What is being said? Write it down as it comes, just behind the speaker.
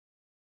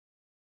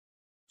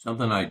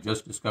Something I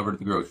just discovered at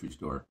the grocery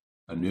store.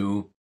 A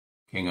new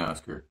King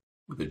Oscar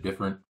with a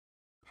different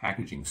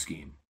packaging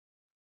scheme.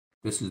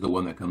 This is the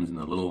one that comes in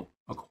the little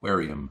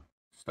aquarium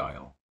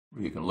style,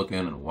 where you can look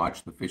in and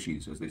watch the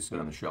fishies as they sit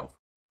on the shelf.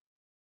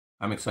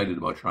 I'm excited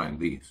about trying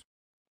these.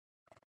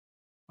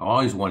 I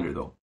always wonder,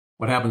 though,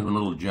 what happens when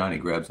little Johnny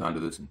grabs onto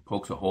this and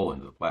pokes a hole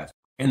into the plastic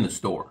in the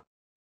store?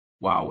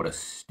 Wow, what a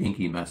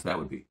stinky mess that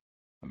would be.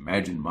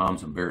 Imagine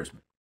Mom's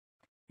embarrassment.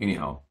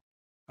 Anyhow,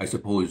 I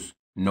suppose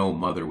no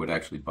mother would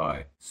actually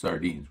buy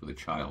sardines with a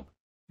child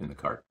in the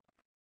cart.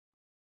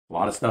 A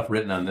lot of stuff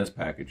written on this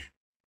package.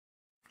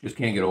 Just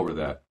can't get over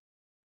that.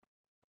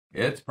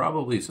 It's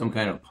probably some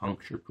kind of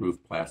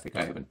puncture-proof plastic.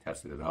 I haven't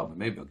tested it out, but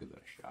maybe I'll give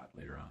that a shot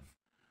later on.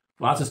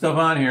 Lots of stuff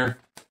on here.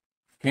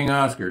 King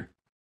Oscar,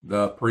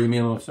 the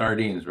premium of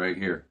sardines right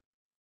here.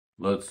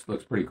 Looks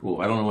pretty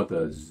cool. I don't know what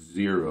the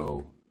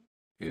zero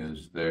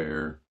is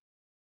there.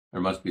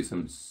 There must be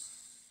some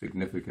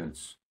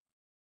significance.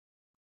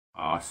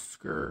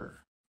 Oscar.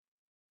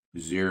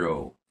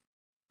 Zero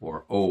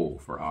or O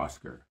for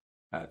Oscar.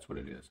 That's what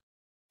it is.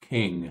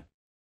 King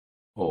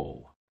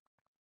O.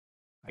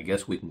 I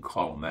guess we can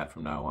call him that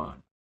from now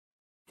on.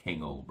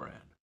 King O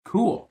brand.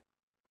 Cool.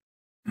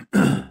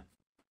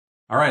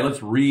 All right,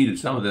 let's read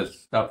some of this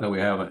stuff that we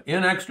have.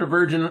 In extra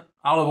virgin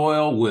olive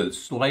oil with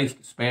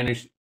sliced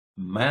Spanish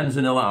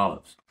manzanilla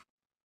olives.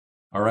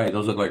 All right,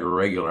 those look like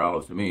regular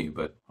olives to me,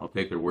 but I'll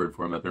take their word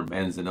for them that they're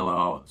manzanilla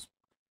olives.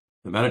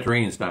 The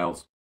Mediterranean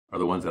styles are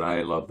the ones that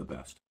I love the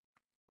best.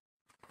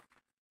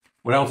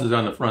 What else is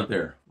on the front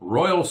there?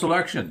 Royal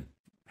Selection,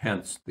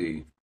 hence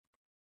the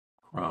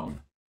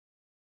crown.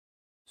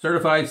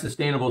 Certified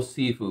Sustainable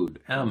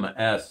Seafood,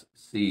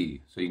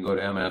 MSC. So you can go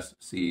to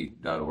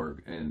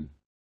msc.org and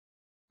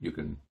you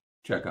can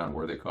check on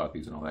where they caught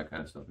these and all that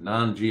kind of stuff.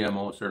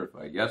 Non-GMO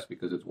certified, yes,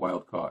 because it's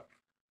wild caught.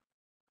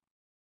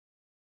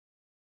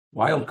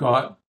 Wild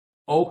caught,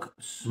 oak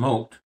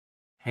smoked,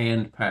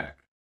 hand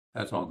packed.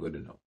 That's all good to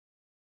know.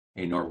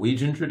 A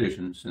Norwegian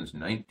tradition since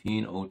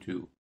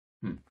 1902.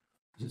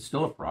 Is it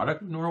still a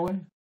product of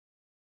Norway?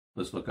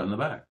 Let's look on the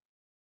back.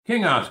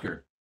 King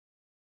Oscar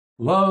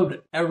loved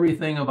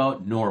everything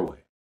about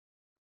Norway,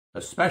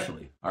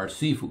 especially our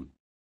seafood.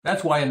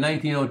 That's why in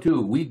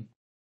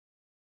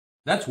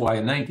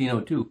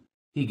 1902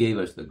 he gave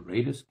us the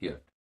greatest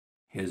gift,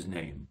 his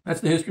name. That's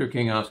the history of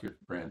King Oscar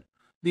brand.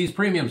 These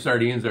premium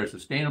sardines are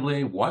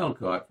sustainably wild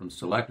caught from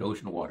select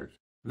ocean waters,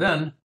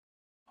 then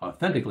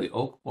authentically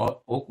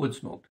oakwood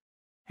smoked,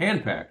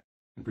 hand packed,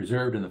 and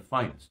preserved in the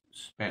finest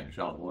Spanish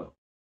olive oil.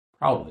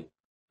 Proudly,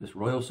 this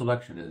royal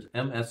selection is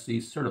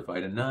MSC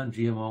certified and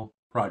non-GMO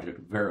project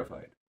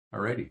verified.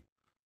 Alrighty.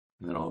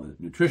 And then all the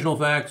nutritional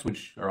facts,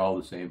 which are all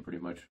the same pretty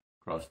much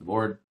across the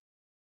board.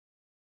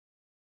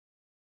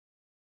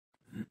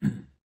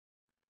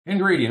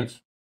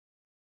 Ingredients.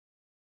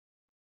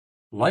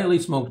 Lightly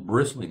smoked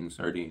bristling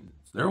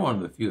sardines. They're one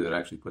of the few that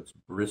actually puts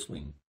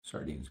bristling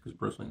sardines, because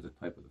bristling is a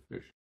type of the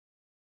fish.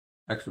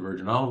 Extra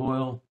virgin olive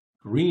oil,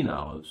 green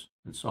olives,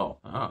 and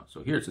salt. Aha,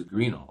 so here it says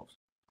green olives.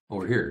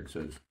 Over here it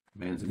says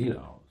manzanilla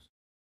olives.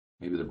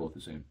 Maybe they're both the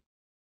same.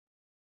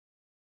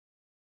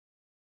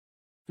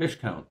 Fish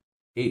count,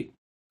 8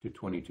 to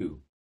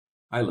 22.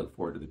 I look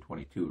forward to the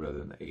 22 rather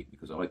than the 8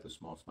 because I like the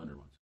small, slender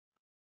ones.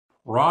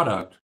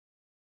 Product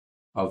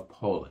of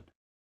Poland.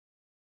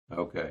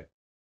 Okay.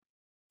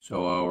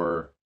 So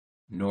our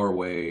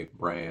Norway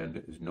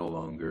brand is no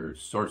longer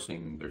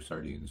sourcing their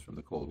sardines from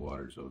the cold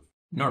waters of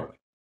Norway.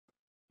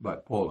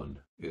 But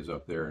Poland is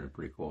up there in a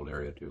pretty cold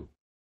area too.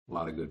 A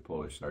lot of good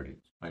Polish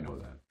sardines. I know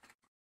that.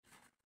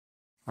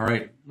 All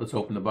right, let's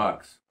open the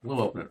box. We'll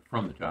open it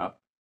from the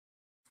top.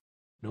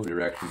 No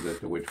directions as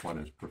to which one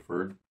is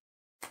preferred.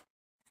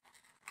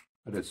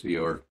 But it's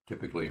your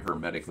typically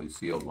hermetically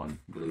sealed one,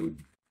 glued,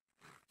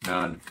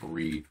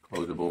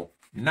 non-reclosable.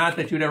 Not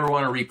that you'd ever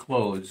want to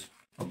reclose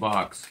a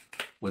box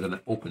with an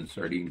open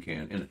sardine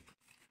can in it.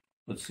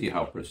 Let's see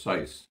how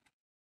precise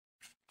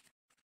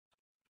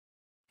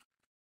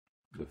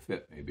the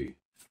fit may be.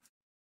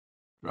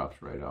 Drops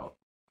right out.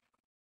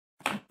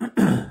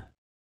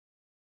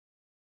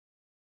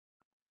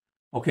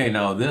 Okay,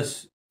 now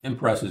this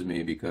impresses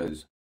me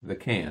because the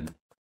can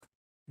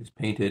is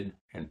painted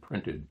and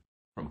printed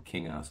from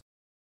King Oscar.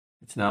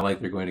 It's not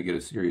like they're going to get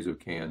a series of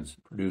cans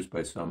produced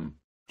by some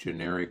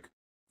generic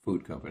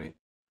food company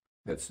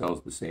that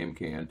sells the same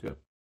can to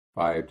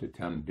 5 to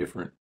 10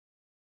 different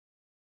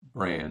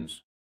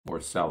brands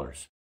or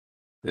sellers.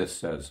 This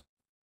says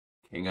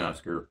King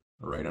Oscar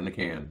right on the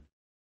can.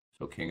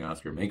 So King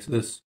Oscar makes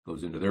this,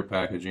 goes into their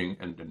packaging,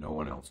 and to no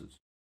one else's.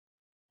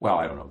 Well,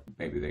 I don't know.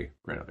 Maybe they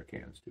print other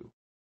cans too.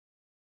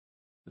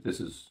 But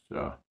this is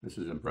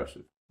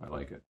impressive. I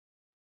like it.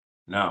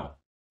 Now,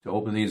 to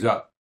open these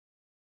up,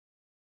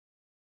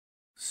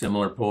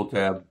 similar pull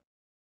tab,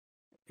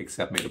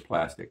 except made of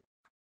plastic.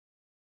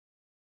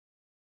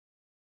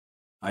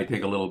 I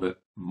take a little bit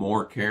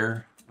more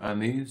care on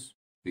these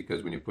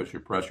because when you push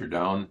your pressure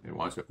down, it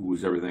wants to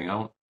ooze everything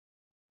out.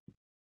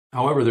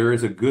 However, there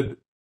is a good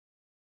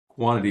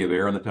quantity of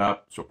air on the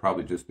top, so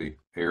probably just the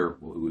air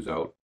will ooze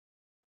out.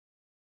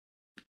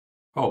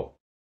 Oh,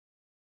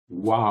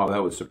 wow,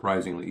 that was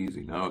surprisingly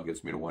easy. Now it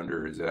gets me to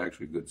wonder, is it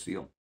actually a good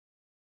seal?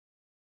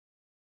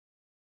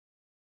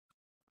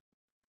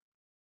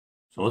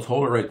 So let's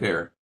hold it right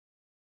there.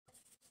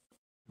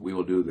 We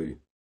will do the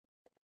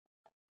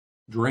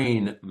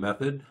drain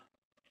method.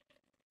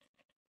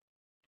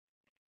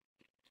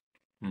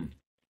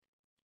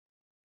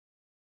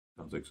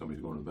 Sounds like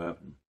somebody's going to the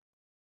bathroom.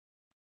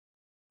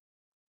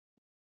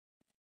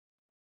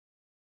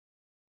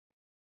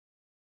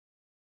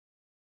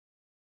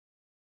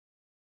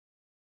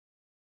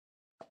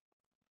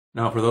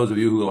 Now, for those of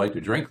you who like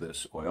to drink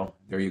this oil,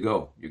 there you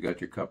go. You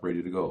got your cup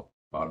ready to go.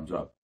 Bottoms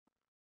up.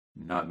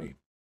 Not me.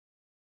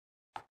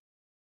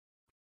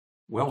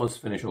 Well, let's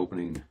finish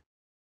opening.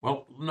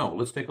 Well, no,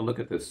 let's take a look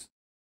at this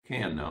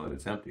can now that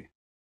it's empty.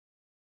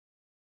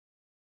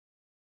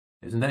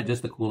 Isn't that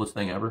just the coolest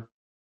thing ever?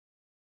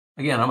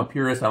 Again, I'm a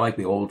purist. I like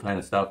the old kind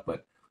of stuff,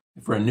 but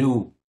for a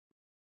new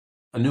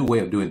way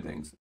of doing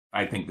things,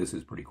 I think this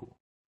is pretty cool.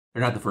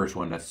 They're not the first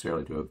one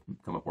necessarily to have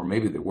come up, or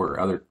maybe they were.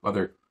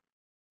 Other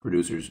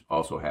producers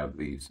also have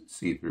these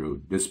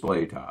see-through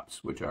display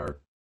tops, which are,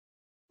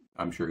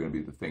 I'm sure, going to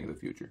be the thing of the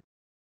future.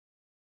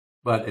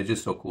 But it's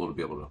just so cool to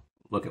be able to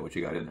look at what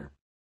you got in there.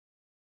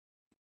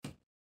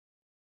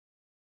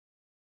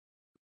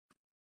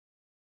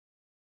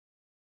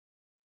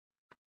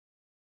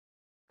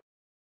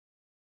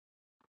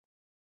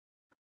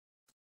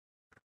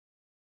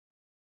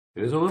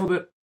 It is a little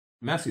bit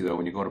messy, though,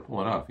 when you go to pull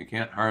it off. You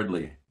can't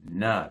hardly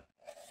not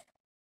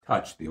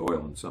touch the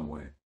oil in some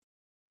way.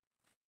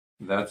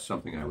 That's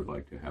something I would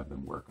like to have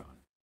them work on.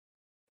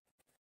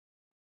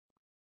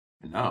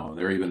 And now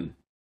they're even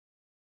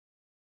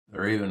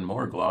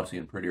more glossy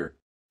and prettier.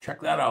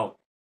 Check that out.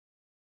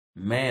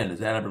 Man, does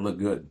that ever look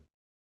good.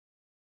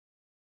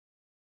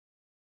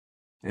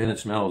 And it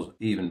smells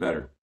even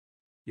better.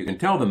 You can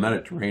tell the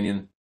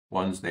Mediterranean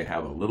ones, they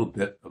have a little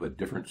bit of a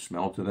different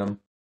smell to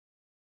them.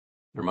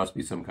 There must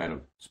be some kind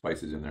of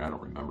spices in there. I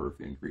don't remember if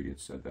the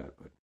ingredients said that,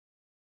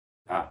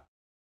 but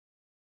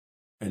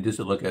and just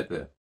to look at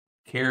the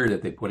care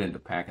that they put into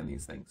packing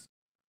these things.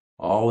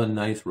 All in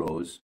nice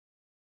rows,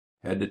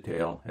 head to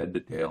tail,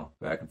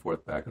 back and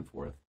forth, back and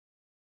forth.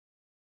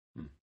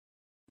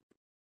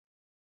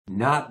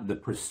 Not the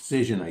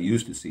precision I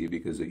used to see,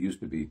 because it used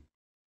to be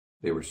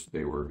they were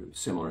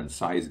similar in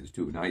sizes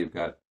too. Now you've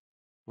got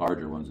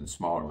larger ones and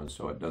smaller ones,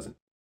 so it doesn't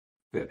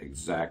fit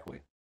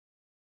exactly.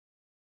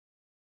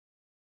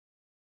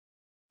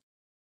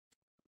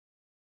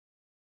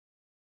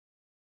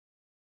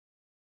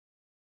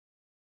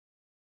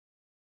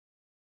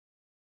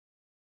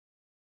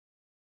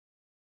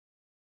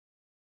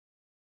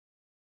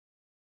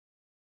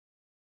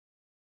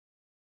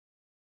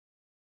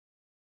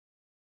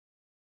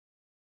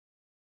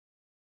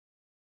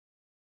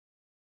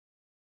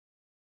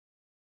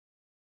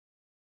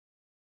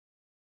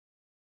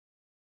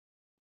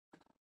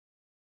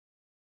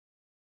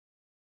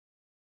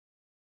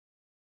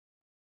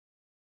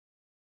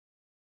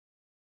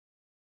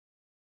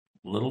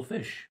 Little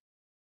fish.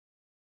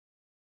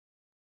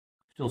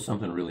 Still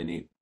something really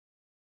neat.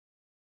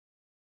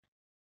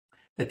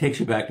 That takes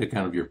you back to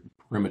kind of your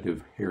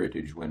primitive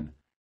heritage when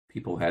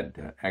people had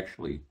to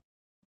actually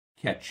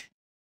catch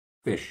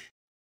fish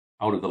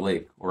out of the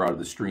lake or out of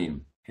the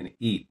stream and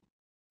eat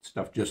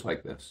stuff just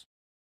like this.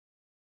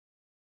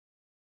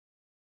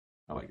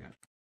 I like that.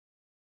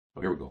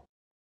 So here we go.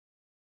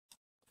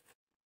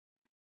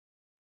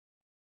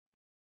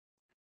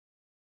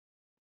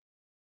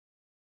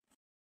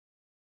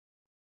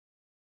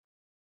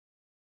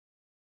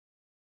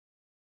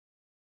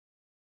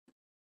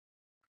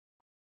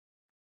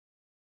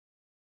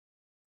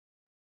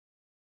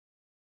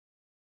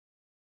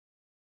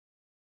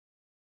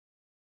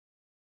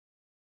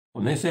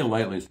 When they say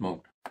lightly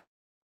smoked,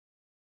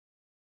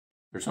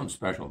 there's something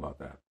special about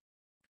that.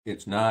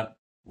 It's not,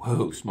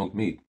 whoa, smoked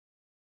meat.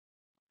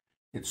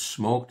 It's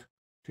smoked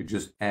to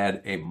just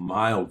add a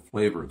mild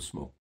flavor of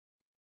smoke.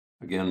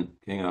 Again,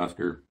 King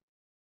Oscar,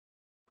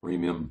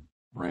 premium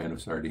brand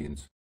of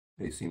sardines.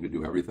 They seem to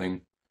do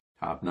everything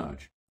top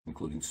notch,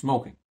 including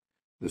smoking.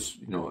 This,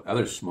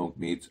 other smoked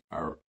meats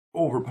are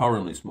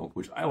overpoweringly smoked,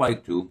 which I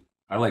like too.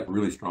 I like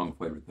really strong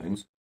flavored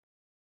things.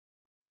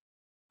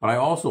 But I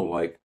also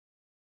like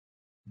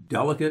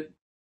delicate,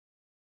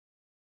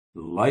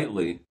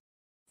 lightly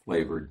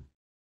flavored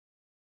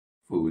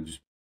foods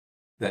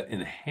that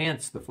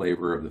enhance the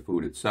flavor of the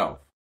food itself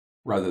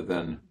rather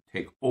than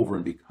take over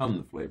and become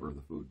the flavor of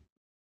the food.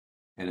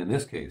 And in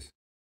this case,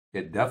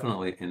 it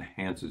definitely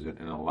enhances it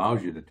and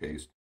allows you to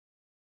taste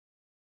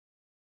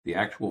the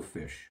actual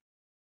fish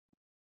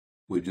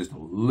with just a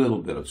little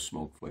bit of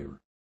smoke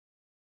flavor.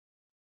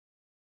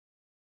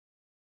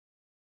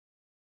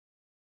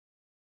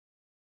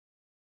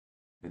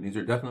 And these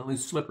are definitely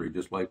slippery,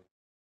 just like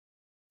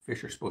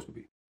fish are supposed to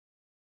be.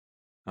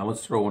 Now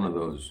let's throw one of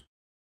those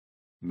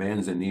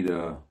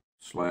manzanita /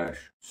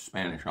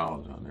 Spanish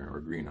olives on there, or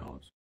green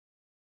olives.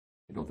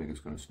 I don't think it's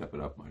going to step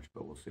it up much,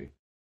 but we'll see.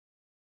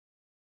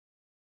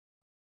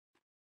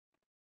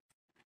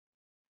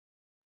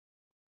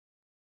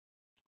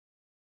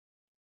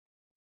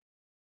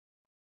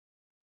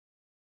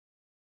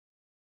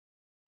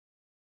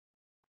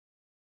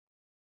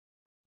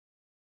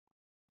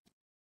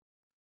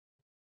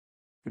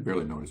 Could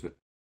barely notice it.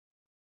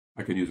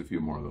 I could use a few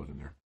more of those in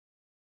there.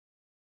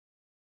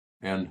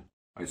 And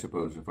I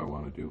suppose if I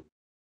wanted to,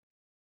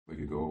 we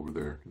could go over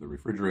there to the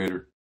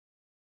refrigerator,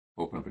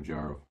 open up a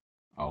jar of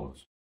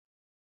olives,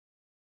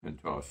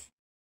 and toss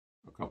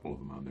a couple of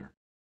them on there.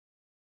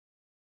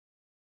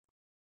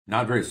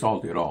 Not very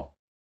salty at all.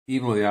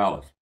 Even with the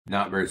olives,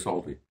 not very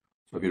salty.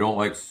 So if you don't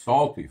like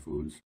salty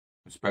foods,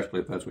 especially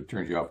if that's what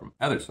turns you off from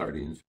other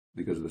sardines,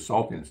 because of the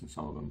saltiness in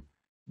some of them,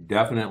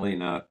 definitely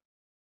not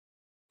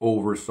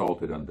over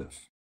salted on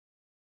this.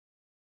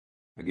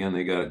 Again,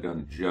 they got it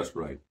done just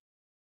right.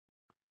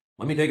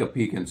 Let me take a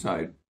peek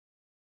inside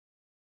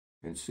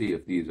and see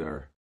if these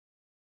are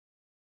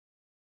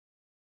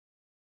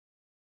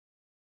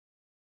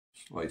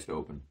sliced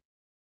open.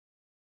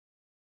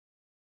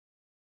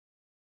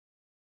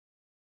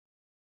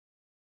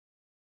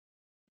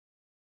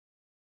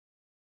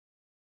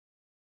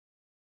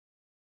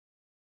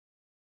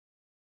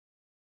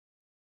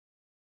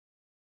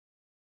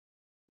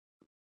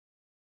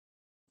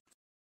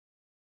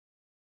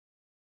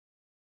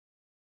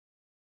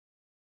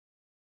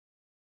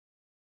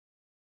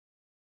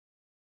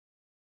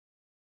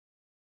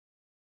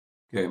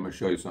 Okay, I'm going to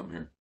show you something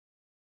here.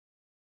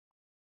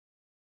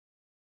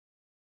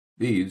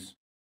 These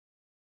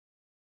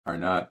are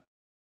not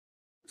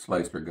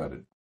sliced or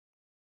gutted.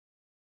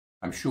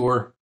 I'm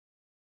sure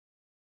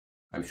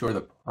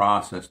the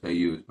process they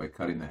use by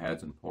cutting the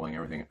heads and pulling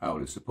everything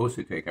out is supposed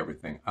to take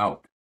everything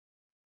out,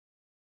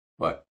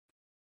 but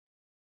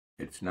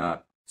it's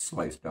not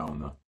sliced down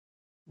the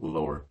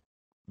lower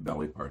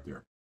belly part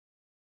there.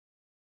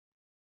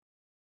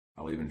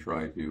 I'll even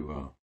try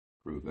to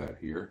prove that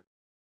here.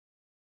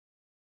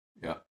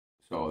 Yeah,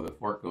 so the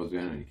fork goes in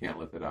and you can't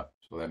lift it up.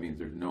 So that means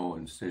there's no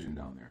incision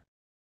down there.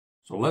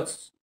 So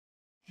let's,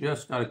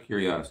 just out of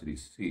curiosity,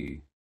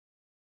 see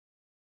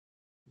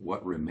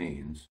what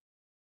remains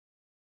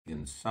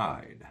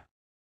inside.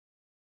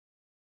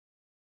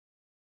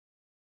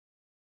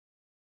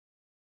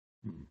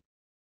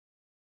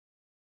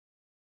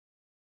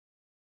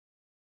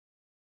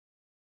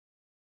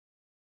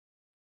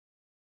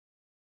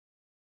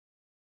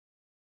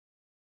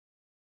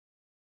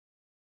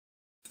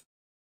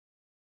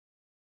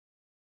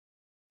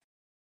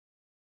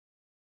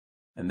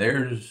 And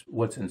there's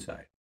what's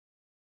inside.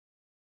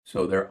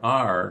 So there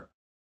are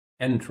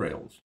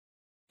entrails,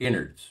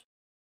 innards,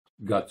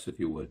 guts, if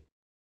you would,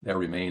 that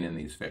remain in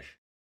these fish.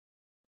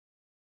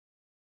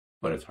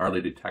 But it's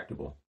hardly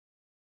detectable.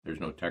 There's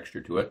no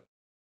texture to it.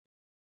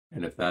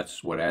 And if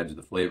that's what adds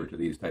the flavor to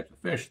these types of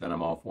fish, then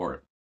I'm all for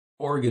it.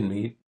 Organ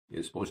meat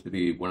is supposed to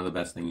be one of the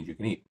best things you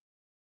can eat.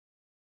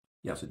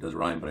 Yes, it does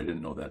rhyme, but I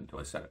didn't know that until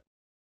I said it.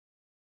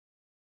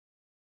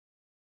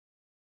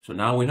 So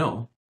now we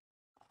know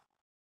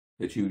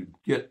that you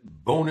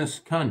get bonus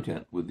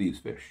content with these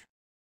fish.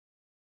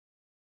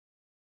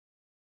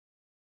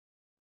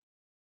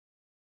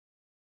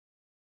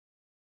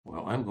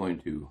 Well, I'm going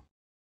to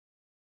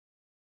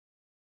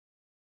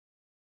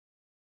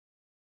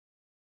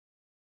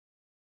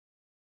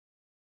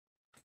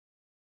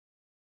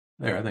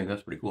there, I think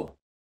that's pretty cool.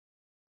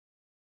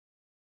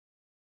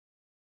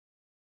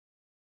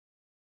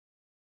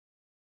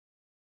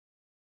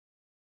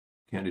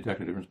 Can't detect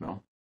a different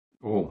smell.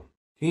 Oh,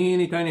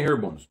 teeny tiny hair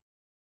bones.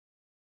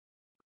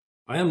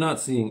 I am not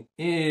seeing,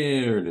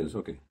 there it is.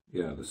 Okay,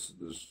 yeah,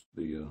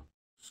 the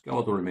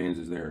skeletal remains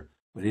is there,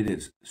 but it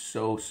is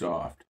so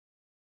soft,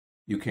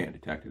 you can't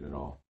detect it at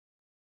all.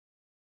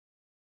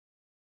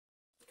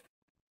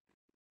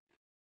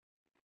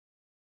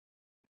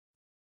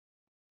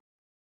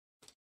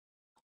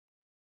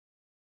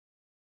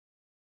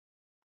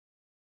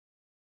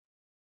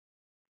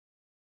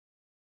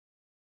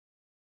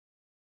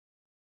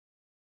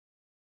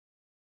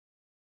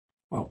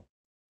 Well,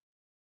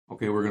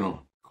 okay, we're going to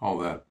call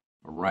that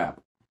a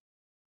wrap.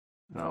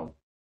 And I'll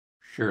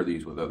share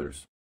these with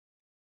others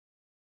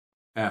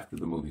after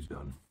the movie's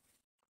done.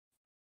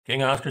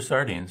 King Oscar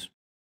sardines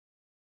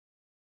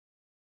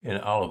in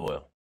olive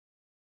oil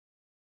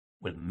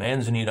with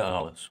manzanita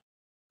olives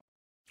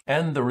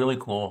and the really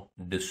cool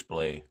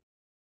display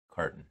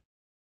carton.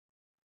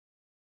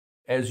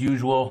 As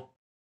usual,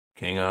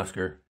 King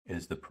Oscar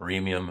is the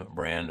premium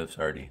brand of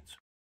sardines.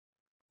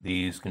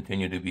 These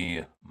continue to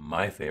be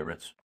my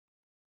favorites,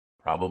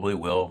 probably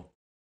will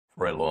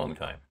for a long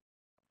time.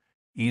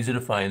 Easy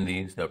to find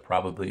these. They're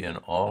probably in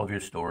all of your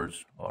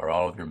stores or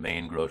all of your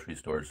main grocery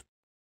stores.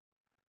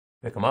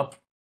 Pick them up,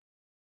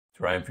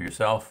 try them for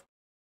yourself.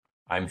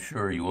 I'm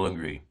sure you will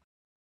agree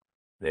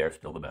they are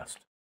still the best.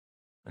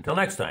 Until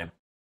next time,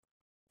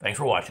 thanks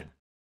for watching.